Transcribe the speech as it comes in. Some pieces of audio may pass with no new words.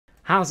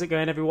How's it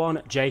going, everyone?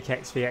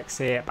 JakeXVX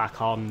here,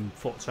 back on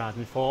Forza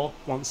Horizon 4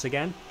 once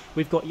again.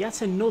 We've got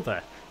yet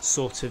another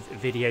sort of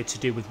video to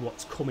do with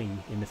what's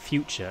coming in the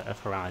future of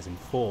Horizon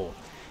 4.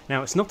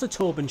 Now, it's not a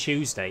Torben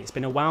Tuesday. It's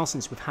been a while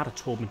since we've had a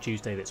Torben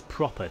Tuesday that's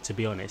proper, to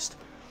be honest.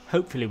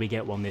 Hopefully we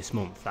get one this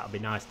month. That would be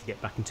nice to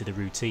get back into the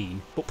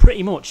routine. But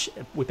pretty much,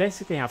 we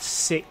basically have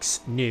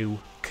 6 new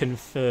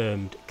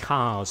confirmed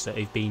cars that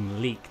have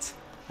been leaked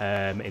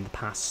in the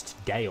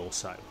past day or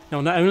so.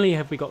 Now, not only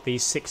have we got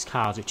these 6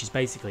 cars, which is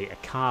basically a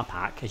car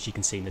pack, as you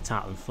can see in the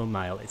title and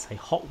thumbnail, it's a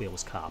Hot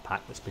Wheels car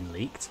pack that's been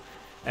leaked.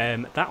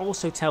 That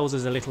also tells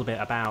us a little bit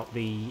about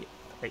the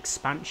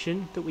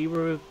expansion that we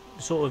were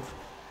sort of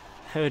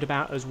heard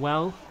about as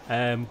well.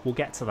 We'll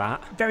get to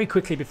that. Very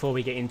quickly before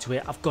we get into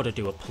it, I've got to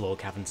do a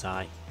plug, haven't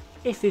I?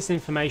 If this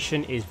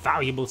information is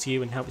valuable to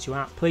you and helps you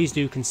out, please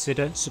do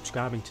consider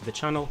subscribing to the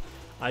channel.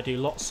 I do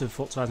lots of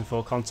Forza Horizon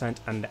 4 content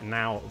and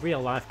now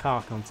real life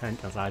car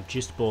content, as I've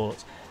just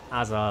bought,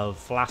 as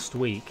of last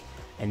week,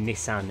 a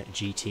Nissan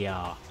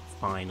GTR,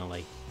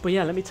 finally. But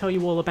yeah, let me tell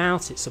you all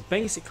about it. So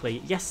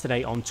basically,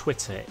 yesterday on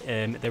Twitter,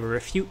 there were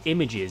a few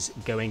images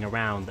going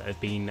around that have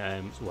been,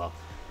 well,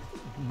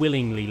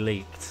 willingly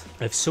leaked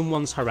of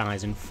someone's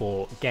Horizon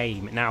 4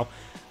 game. Now,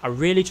 I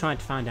really tried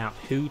to find out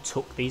who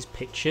took these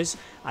pictures.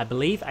 I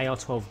believe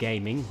AR12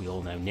 Gaming, we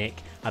all know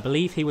Nick, I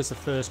believe he was the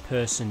first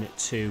person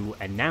to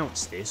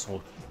announce this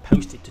or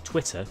post it to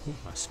Twitter. Ooh,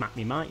 I smacked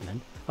me mic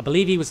then. I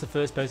believe he was the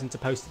first person to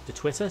post it to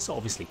Twitter, so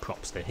obviously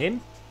props to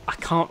him. I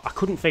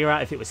couldn't figure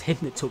out if it was him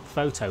that took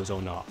photos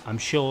or not. I'm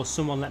sure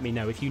someone let me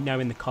know. If you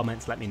know in the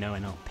comments, let me know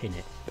and I'll pin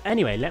it. But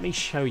anyway, let me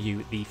show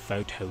you the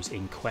photos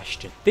in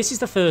question. This is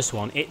the first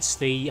one. It's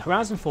the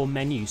Horizon 4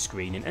 menu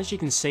screen, and as you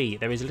can see,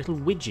 there is a little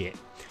widget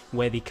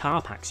where the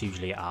car packs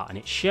usually are, and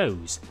it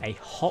shows a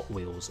Hot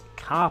Wheels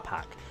car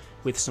pack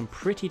with some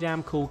pretty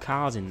damn cool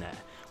cars in there.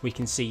 We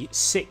can see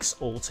 6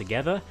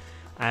 altogether,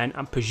 and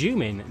I'm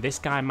presuming this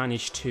guy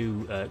managed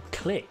to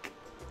click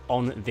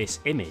on this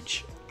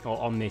image or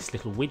on this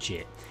little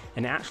widget,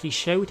 and it actually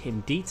showed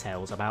him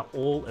details about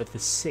all of the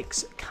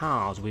 6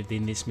 cars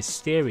within this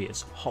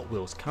mysterious Hot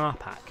Wheels car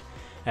pack.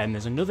 And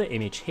there's another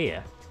image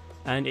here,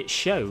 and it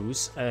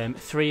shows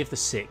 3 of the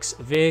 6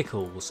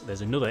 vehicles.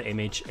 There's another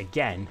image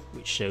again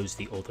which shows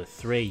the other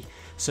 3.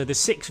 So the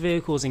 6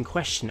 vehicles in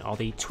question are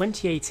the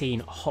 2018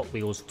 Hot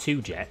Wheels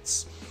 2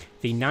 Jets,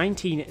 the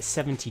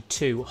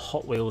 1972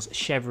 Hot Wheels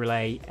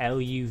Chevrolet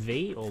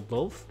LUV or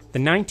Love, the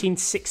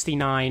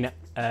 1969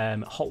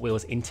 Hot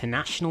Wheels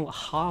International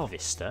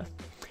Harvester,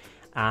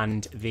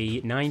 and the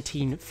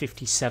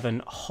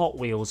 1957 Hot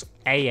Wheels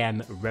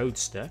AM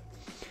Roadster,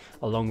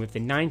 along with the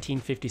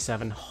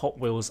 1957 Hot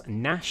Wheels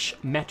Nash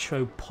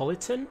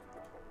Metropolitan,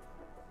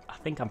 I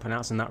think I'm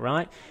pronouncing that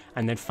right,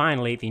 and then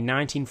finally the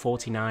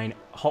 1949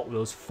 Hot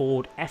Wheels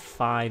Ford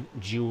F5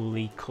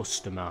 dually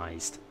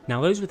customised. Now,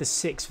 those were the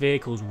 6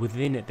 vehicles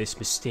within this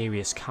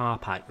mysterious car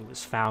pack that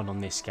was found on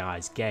this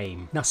guy's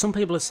game. Now, some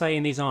people are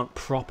saying these aren't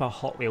proper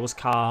Hot Wheels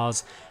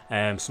cars,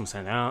 some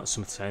saying they are,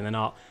 some saying they're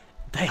not.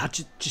 They are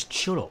just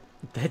shut up.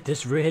 They're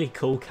just really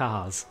cool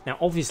cars. Now,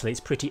 obviously,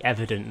 it's pretty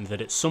evident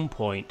that at some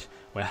point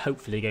we're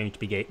hopefully going to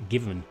be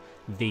given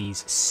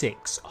these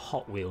 6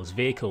 Hot Wheels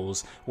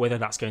vehicles. Whether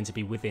that's going to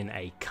be within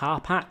a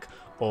car pack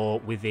or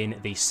within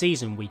the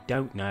season, we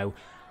don't know.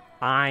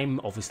 I'm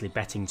obviously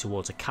betting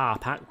towards a car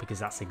pack because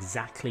that's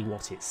exactly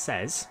what it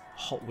says,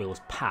 Hot Wheels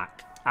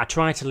pack. I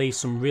tried to leave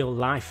some real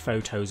life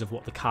photos of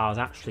what the cars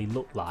actually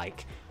look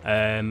like.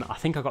 I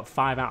think I got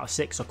 5 out of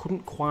 6. I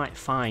couldn't quite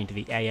find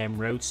the AM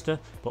Roadster,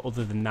 but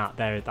other than that,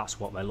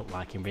 that's what they look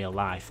like in real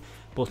life.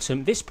 But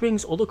this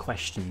brings other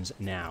questions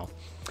now.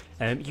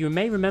 You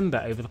may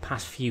remember over the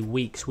past few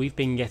weeks we've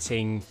been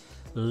getting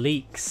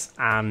leaks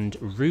and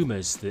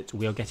rumours that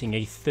we are getting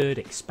a 3rd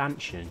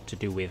expansion to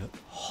do with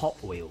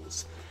Hot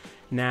Wheels.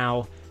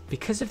 Now,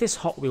 because of this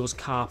Hot Wheels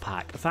car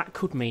pack, that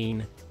could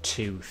mean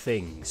 2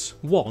 things.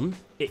 One,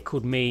 it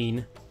could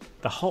mean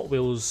the Hot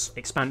Wheels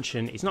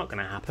expansion is not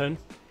going to happen.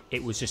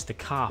 It was just a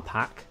car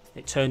pack.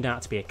 It turned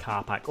out to be a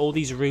car pack. All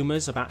these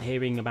rumours about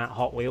hearing about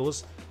Hot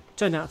Wheels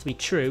turned out to be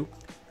true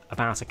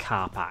about a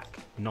car pack,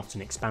 not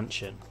an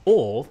expansion.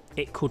 Or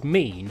it could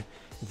mean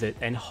that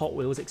a Hot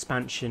Wheels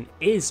expansion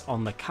is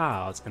on the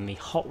cards and the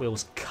Hot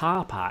Wheels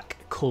car pack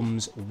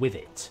comes with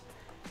it.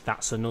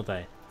 That's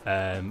another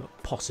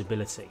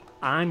possibility.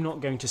 I'm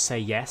not going to say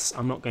yes,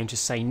 I'm not going to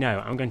say no,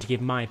 I'm going to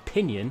give my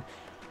opinion.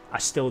 I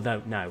still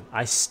don't know.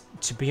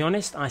 To be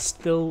honest, I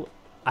sort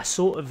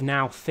of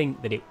now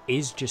think that it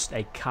is just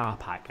a car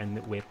pack and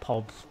that we're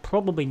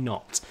probably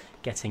not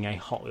getting a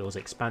Hot Wheels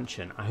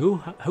expansion. I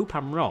hope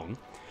I'm wrong,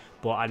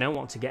 but I don't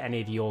want to get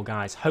any of your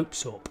guys'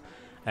 hopes up.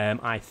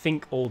 I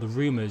think all the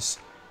rumours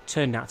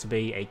turned out to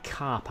be a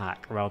car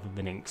pack rather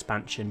than an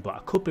expansion, but I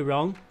could be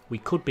wrong. We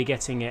could be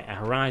getting a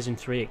Horizon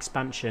 3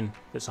 expansion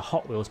that's a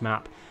Hot Wheels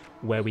map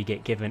where we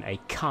get given a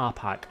car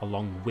pack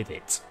along with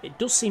it. It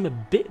does seem a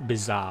bit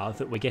bizarre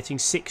that we're getting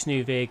 6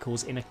 new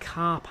vehicles in a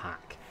car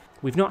pack.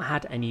 We've not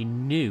had any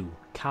new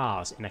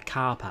cars in a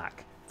car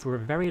pack for a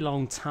very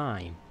long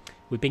time.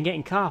 We've been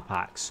getting car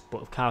packs,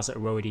 but of cars that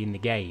are already in the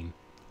game.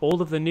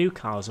 All of the new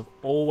cars have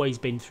always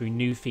been through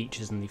new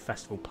features in the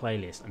festival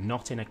playlist and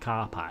not in a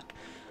car pack.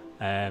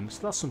 So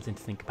that's something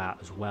to think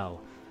about as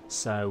well.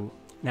 So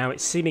now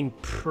it's seeming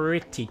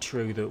pretty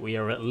true that we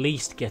are at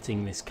least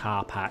getting this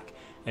car pack.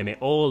 It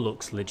all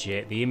looks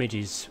legit. The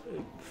images,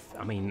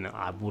 I mean,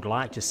 I would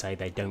like to say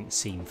they don't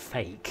seem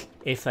fake.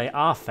 If they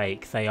are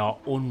fake, they are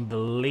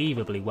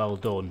unbelievably well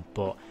done,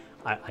 but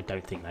I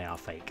don't think they are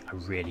fake. I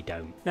really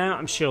don't. Now,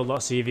 I'm sure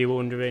lots of you are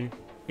wondering,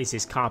 is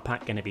this car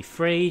pack going to be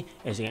free?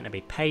 Is it going to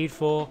be paid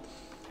for?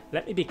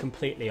 Let me be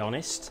completely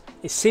honest.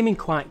 It's seeming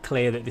quite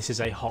clear that this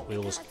is a Hot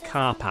Wheels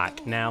car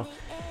pack. Now,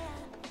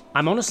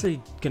 I'm honestly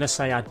going to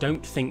say I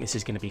don't think this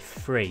is going to be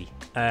free.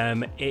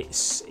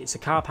 It's a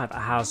car pack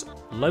that has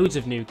loads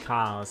of new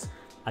cars.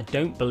 I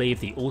don't believe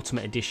the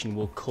Ultimate Edition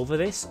will cover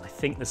this. I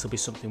think this will be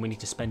something we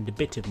need to spend a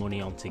bit of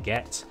money on to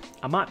get.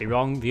 I might be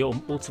wrong. The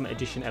Ultimate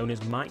Edition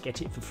owners might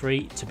get it for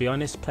free. To be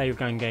honest,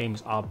 Playground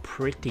Games are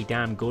pretty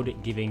damn good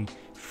at giving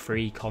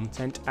free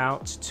content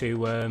out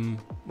to,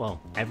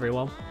 well,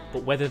 everyone.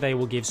 But whether they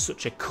will give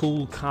such a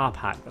cool car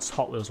pack that's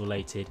Hot Wheels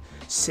related,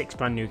 6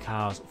 brand new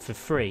cars for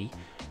free,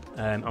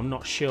 I'm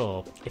not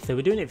sure. If they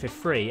were doing it for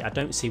free, I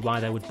don't see why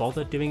they would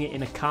bother doing it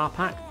in a car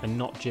pack and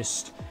not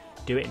just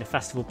do it in a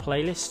festival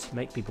playlist,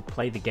 make people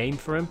play the game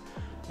for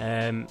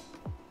them.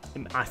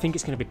 I think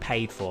it's going to be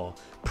paid for.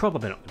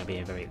 Probably not going to be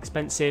very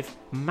expensive.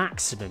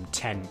 Maximum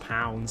 £10,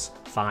 £5,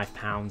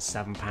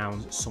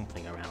 £7,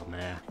 something around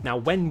there. Now,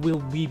 when will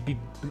we be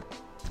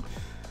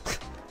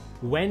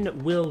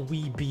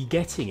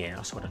getting it?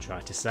 That's what I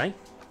tried to say.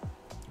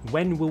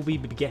 When will we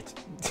be getting?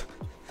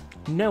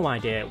 No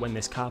idea when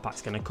this car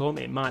pack's going to come.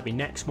 It might be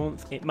next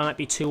month. It might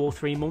be 2 or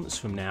 3 months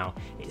from now.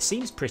 It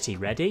seems pretty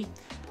ready.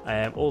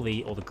 All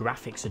the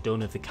graphics are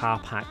done of the car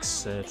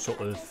pack's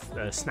sort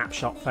of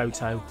snapshot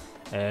photo.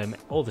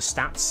 All the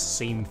stats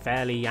seem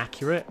fairly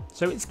accurate,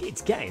 so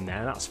it's getting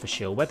there, that's for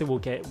sure. Whether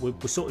we're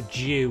sort of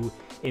due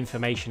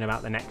information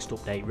about the next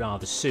update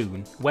rather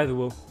soon. Whether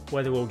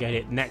we'll get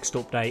it next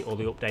update or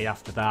the update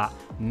after that,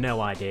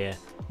 no idea.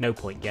 No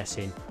point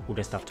guessing. We'll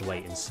just have to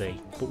wait and see.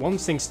 But one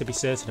thing's to be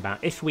certain about: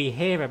 if we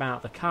hear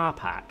about the car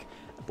pack,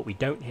 but we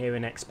don't hear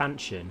an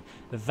expansion,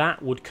 that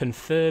would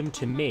confirm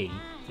to me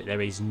that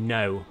there is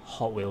no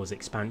Hot Wheels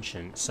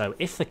expansion. So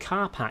if the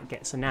car pack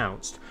gets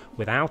announced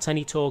without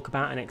any talk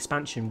about an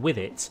expansion with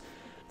it,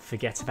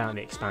 forget about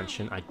the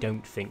expansion. I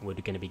don't think we're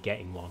going to be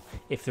getting one.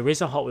 If there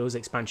is a Hot Wheels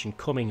expansion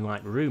coming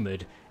like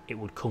rumoured, it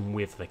would come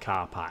with the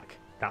car pack.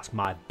 That's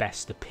my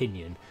best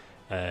opinion.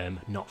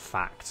 Not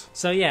fact.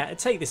 So yeah,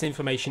 take this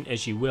information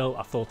as you will.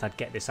 I thought I'd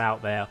get this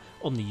out there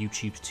on the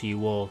YouTubes to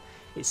you all.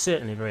 It's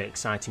certainly very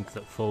exciting to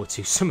look forward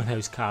to. Some of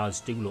those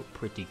cars do look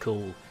pretty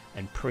cool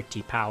and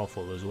pretty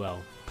powerful as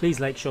well. Please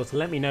make sure to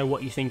let me know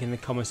what you think in the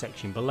comment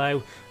section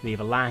below.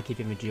 Leave a like if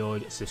you've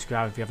enjoyed,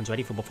 subscribe if you haven't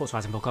already for more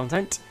Forza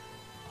content.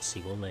 I'll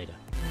see you all later.